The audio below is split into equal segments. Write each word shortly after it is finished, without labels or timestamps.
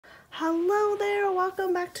Hello there,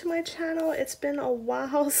 welcome back to my channel. It's been a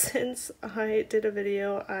while since I did a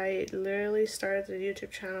video. I literally started the YouTube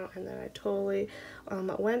channel and then I totally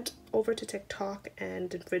went over to TikTok and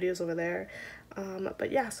did videos over there.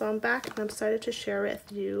 But yeah, so I'm back and I'm excited to share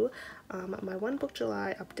with you my One Book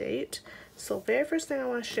July update. So very first thing I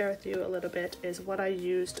want to share with you a little bit is what I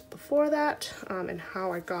used before that and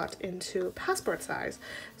how I got into passport size.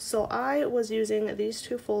 So I was using these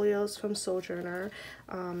two folios from Sojourner.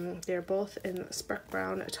 They're both in Spec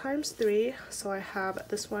Brown ×3. So I have,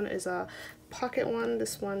 this one is a pocket one,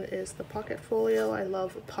 this one is the pocket folio. I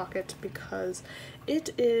love pocket because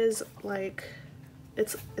it is like,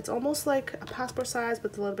 it's almost like a passport size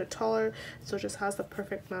but it's a little bit taller, so it just has the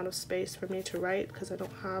perfect amount of space for me to write because I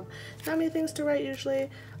don't have that many things to write usually.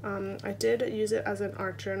 I did use it as an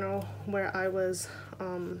art journal where I was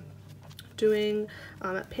doing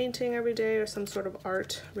painting every day or some sort of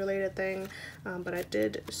art related thing, but I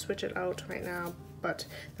did switch it out right now, but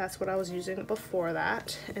that's what I was using before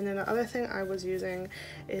that. And then the other thing I was using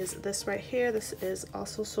is this right here. This is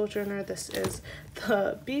also Sojourner. This is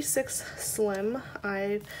the B6 Slim.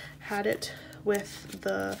 I've had it with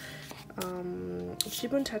the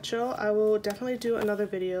Shibun Techo. I will definitely do another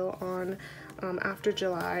video on after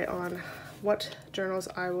July on what journals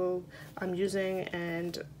I'm using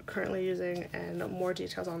and currently using, and more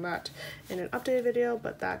details on that in an updated video,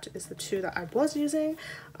 but that is the two that I was using.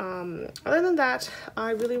 Other than that,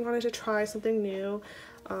 I really wanted to try something new,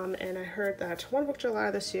 and I heard that One Book July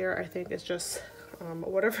this year I think is just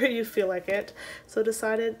whatever you feel like it, so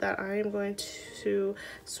decided that I am going to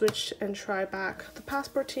switch and try back the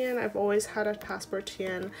Passport TN. I've always had a Passport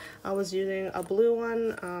TN. I was using a blue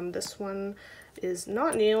one. This one is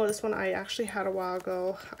not new. This one I actually had a while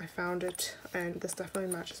ago. I found it and this definitely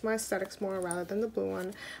matches my aesthetics more rather than the blue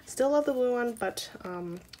one. Still love the blue one, but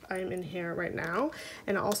I'm in here right now.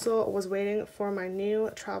 And I also was waiting for my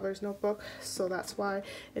new traveler's notebook, so that's why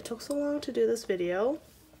it took so long to do this video.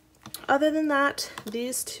 Other than that,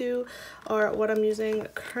 these two are what I'm using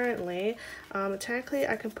currently. Technically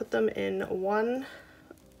I can put them in one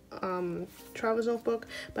traveler's notebook,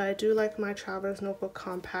 but I do like my traveler's notebook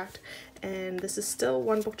compact, and this is still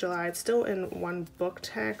One Book July. It's still in one book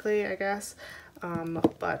technically, I guess,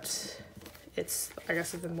 but I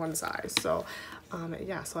guess it's in one size. So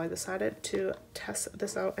yeah, so I decided to test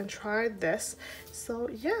this out and try this. So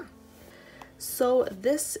yeah, so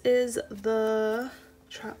this is the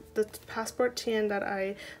Passport TN that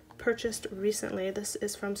I purchased recently. This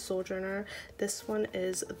is from Sojourner. This one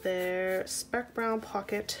is their Spec Brown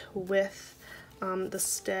pocket with the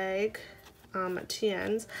Stag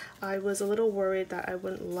TNs. I was a little worried that I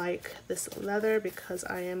wouldn't like this leather because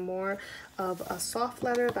I am more of a soft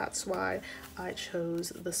leather. That's why I chose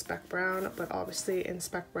the Spec Brown, but obviously in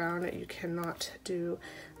Spec Brown you cannot do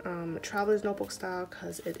traveler's notebook style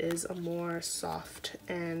because it is a more soft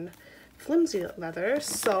and flimsy leather.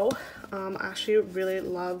 So I actually really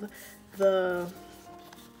love the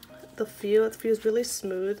feel. It feels really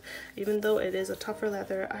smooth, even though it is a tougher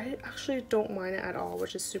leather. I actually don't mind it at all,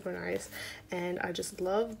 which is super nice, and I just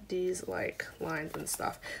love these like lines and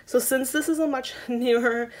stuff. So since this is a much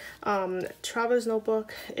newer traveler's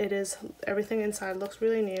notebook, it is, everything inside looks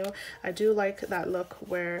really new. I do like that look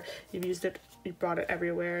where you've used it, you brought it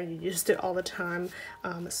everywhere and you used it all the time.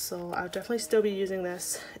 So I'll definitely still be using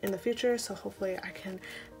this in the future, so hopefully I can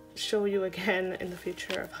show you again in the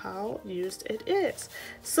future of how used it is.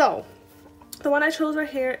 So the one I chose right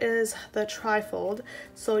here is the trifold,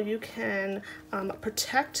 so you can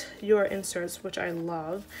protect your inserts, which I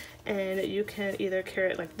love, and you can either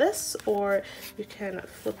carry it like this or you can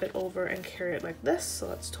flip it over and carry it like this,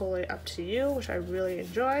 so it's totally up to you, which I really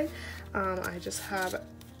enjoy. I just have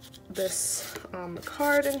this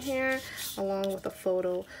card in here along with a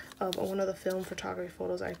photo of one of the film photography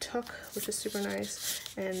photos I took, which is super nice,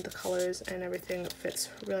 and the colors and everything fits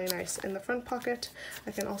really nice in the front pocket.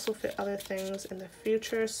 I can also fit other things in the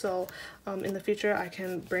future, so in the future I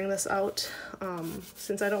can bring this out.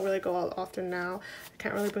 Since I don't really go out often now, I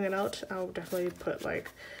can't really bring it out. I'll definitely put like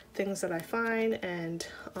things that I find and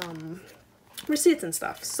receipts and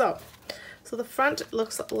stuff. So the front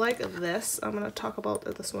looks like this. I'm going to talk about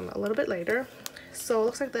this one a little bit later. So it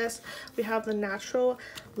looks like this. We have the natural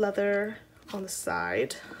leather on the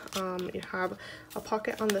side. You have a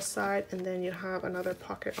pocket on this side, and then you have another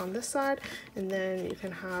pocket on this side, and then you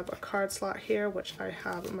can have a card slot here, which I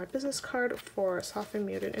have my business card for Soft and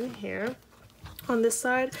Muted in here. On this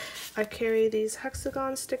side, I carry these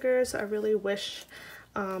hexagon stickers. I really wish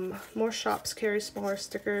more shops carry smaller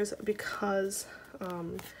stickers because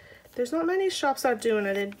there's not many shops that do,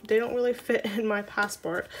 and they don't really fit in my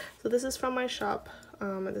passport. So this is from my shop,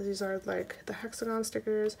 These are like the hexagon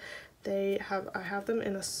stickers. I have them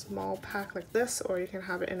in a small pack like this, or you can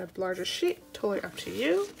have it in a larger sheet, totally up to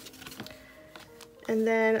you. And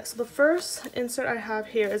then, so the first insert I have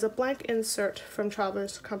here is a blank insert from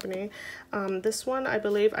Traveler's Company. This one, I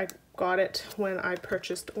believe I got it when I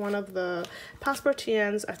purchased one of the Passport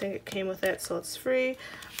TNs. I think it came with it, so it's free.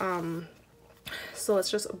 So it's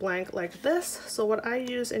just blank like this. So what I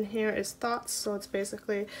use in here is thoughts, so it's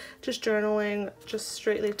basically just journaling, just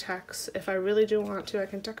straightly text. If I really do want to, I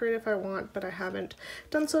can decorate if I want, but I haven't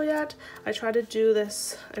done so yet. I try to do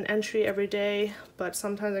this an entry every day, but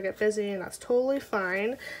sometimes I get busy and that's totally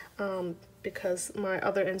fine. Because my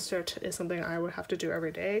other insert is something I would have to do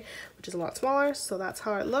every day, which is a lot smaller. So that's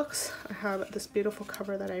how it looks. I have this beautiful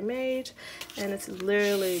cover that I made, and it's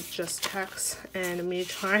literally just text and me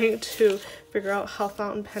trying to figure out how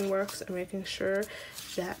fountain pen works and making sure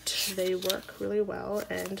that they work really well,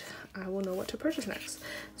 and I will know what to purchase next.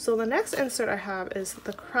 So the next insert I have is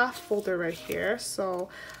the craft folder right here. So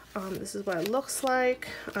this is what it looks like.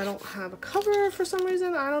 I don't have a cover for some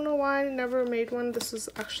reason. I don't know why I never made one. This is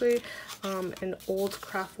actually an old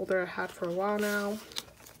craft folder I had for a while now.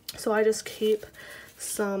 So I just keep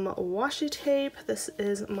some washi tape. This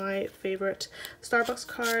is my favorite Starbucks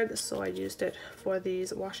card, so I used it for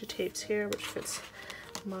these washi tapes here, which fits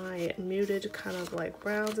my muted kind of like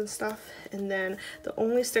browns and stuff. And then the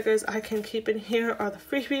only stickers I can keep in here are the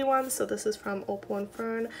freebie ones. So this is from Opal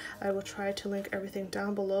Fern. I will try to link everything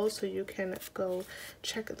down below so you can go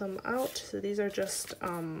check them out. So these are just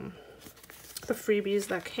the freebies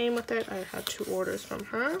that came with it. I had 2 orders from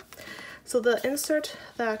her. So the insert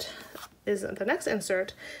that is the next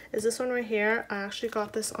insert is this one right here. I actually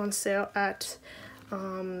got this on sale at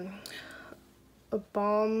a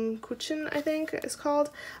Bomb Kuchen, I think it's called.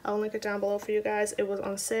 I'll link it down below for you guys. It was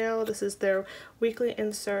on sale. This is their weekly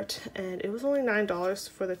insert, and it was only $9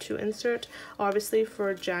 for the 2 insert. Obviously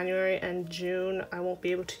for January and June I won't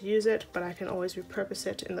be able to use it, but I can always repurpose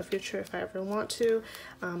it in the future if I ever want to.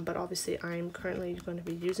 But obviously I'm currently going to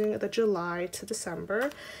be using the July to December.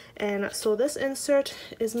 And so this insert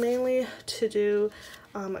is mainly to do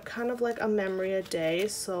kind of like a memory a day.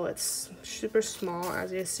 So it's super small.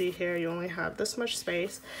 As you see here, you only have this much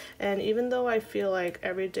space, and even though I feel like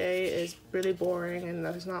every day is really boring and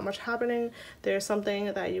there's not much happening, there's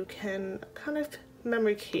something that you can kind of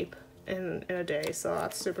memory keep in a day. So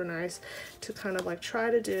that's super nice to kind of like try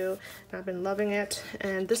to do, and I've been loving it.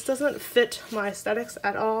 And this doesn't fit my aesthetics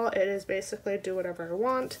at all. It is basically do whatever I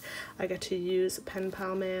want. I get to use pen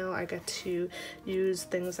pal mail, I get to use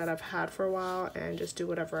things that I've had for a while and just do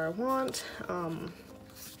whatever I want.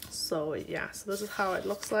 So yeah, so this is how it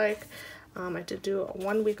looks like. I did do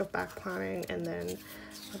 1 week of back planning, and then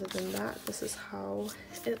other than that, this is how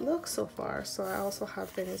it looks so far. So I also have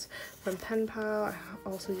things from pen pal. I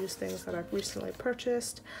also use things that I've recently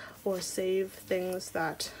purchased, or save things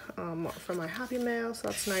that from my Happy Mail. So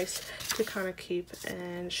that's nice to kind of keep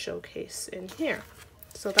and showcase in here.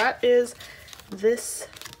 So that is this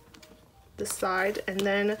side. And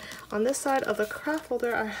then on this side of the craft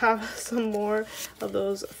folder, I have some more of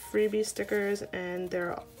those freebie stickers, and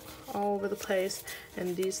they're all over the place.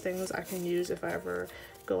 And these things I can use if I ever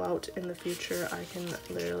go out in the future. I can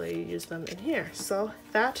literally use them in here. So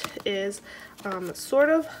that is sort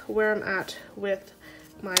of where I'm at with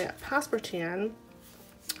my Passport TN.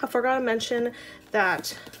 I forgot to mention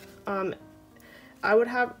that I would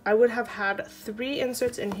have had 3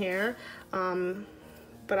 inserts in here,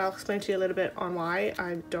 but I'll explain to you a little bit on why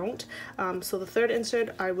I don't. So the third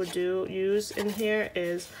insert I would use in here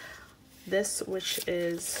is this, which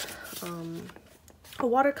is a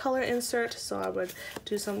watercolor insert. So I would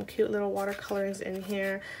do some cute little watercolorings in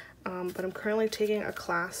here. But I'm currently taking a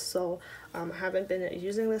class, so I haven't been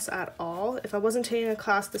using this at all. If I wasn't taking a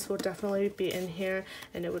class, this would definitely be in here,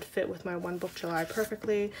 and it would fit with my One Book July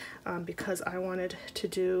perfectly, because I wanted to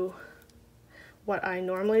do what I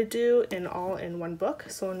normally do all in one book.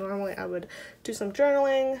 So normally I would do some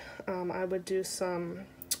journaling, I would do some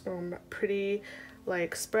pretty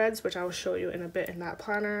like spreads, which I will show you in a bit in that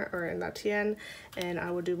planner or in that TN, and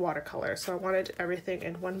I would do watercolor. So I wanted everything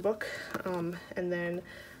in one book, and then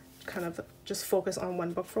kind of just focus on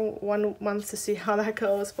one book for 1 month to see how that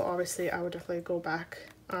goes. But obviously I would definitely go back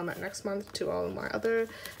next month to all of my other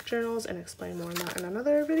journals and explain more on that in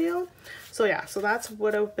another video. So yeah, so that's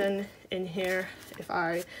what I've been in here if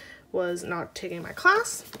I was not taking my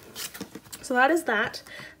class. So that is that.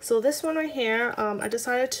 So this one right here, I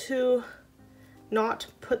decided to not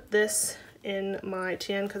put this in my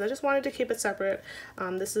TN because I just wanted to keep it separate.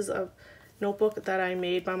 This is a notebook that I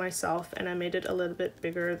made by myself, and I made it a little bit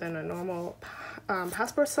bigger than a normal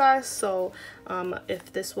passport size. So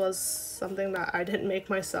if this was something that I didn't make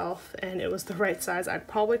myself and it was the right size, I'd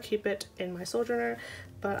probably keep it in my Sojourner,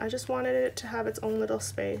 but I just wanted it to have its own little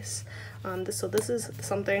space. So this is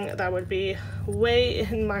something that would be way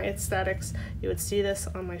in my aesthetics. You would see this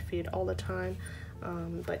on my feed all the time.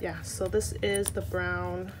 But yeah, so this is the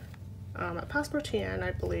brown passport TN,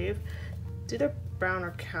 I believe. It's either brown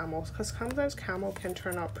or camel, because sometimes camel can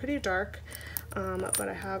turn out pretty dark. But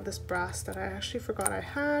I have this brass that I actually forgot I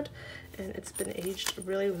had, and it's been aged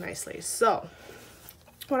really nicely. So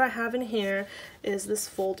what I have in here is this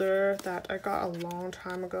folder that I got a long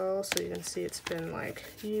time ago, so you can see it's been like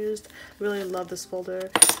used. Really love this folder.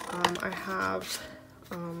 I have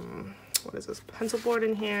what is this, pencil board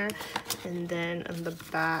in here, and then on the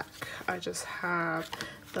back I just have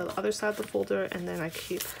the other side of the folder, and then I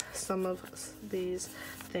keep some of these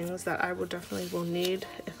things that I will definitely need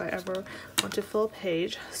if I ever want to fill a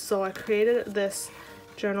page. So I created this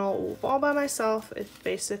journal all by myself. It's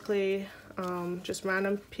basically just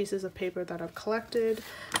random pieces of paper that I've collected,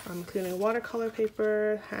 including watercolor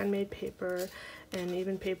paper, handmade paper, and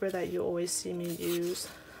even paper that you always see me use,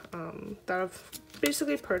 that I've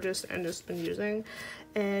basically purchased and just been using.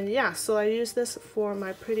 And yeah, so I use this for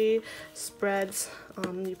my pretty spreads.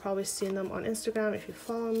 You've probably seen them on Instagram if you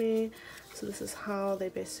follow me. So this is how they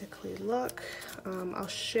basically look. I'll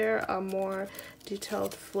share a more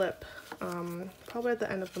detailed flip probably at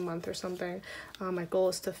the end of the month or something. My goal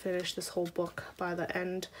is to finish this whole book by the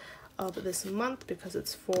end of this month, because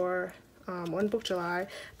it's for One Book July,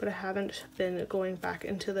 but I haven't been going back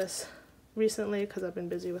into this recently because I've been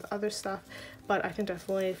busy with other stuff, but I can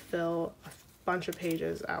definitely fill a bunch of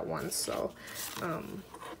pages at once. So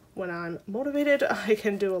when I'm motivated, I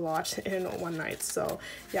can do a lot in one night. So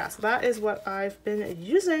yeah, so that is what I've been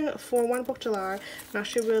using for One Book July. I'm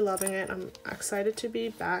actually really loving it. I'm excited to be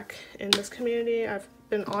back in this community. I've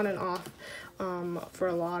been on and off for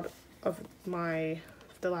a lot of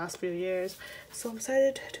the last few years, so I'm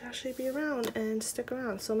excited to actually be around and stick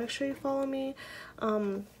around. So make sure you follow me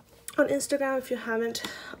on Instagram if you haven't.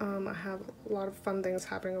 I have a lot of fun things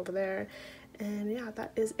happening over there. And yeah,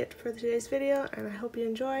 that is it for today's video, and I hope you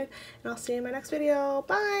enjoyed, and I'll see you in my next video.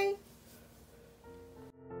 Bye!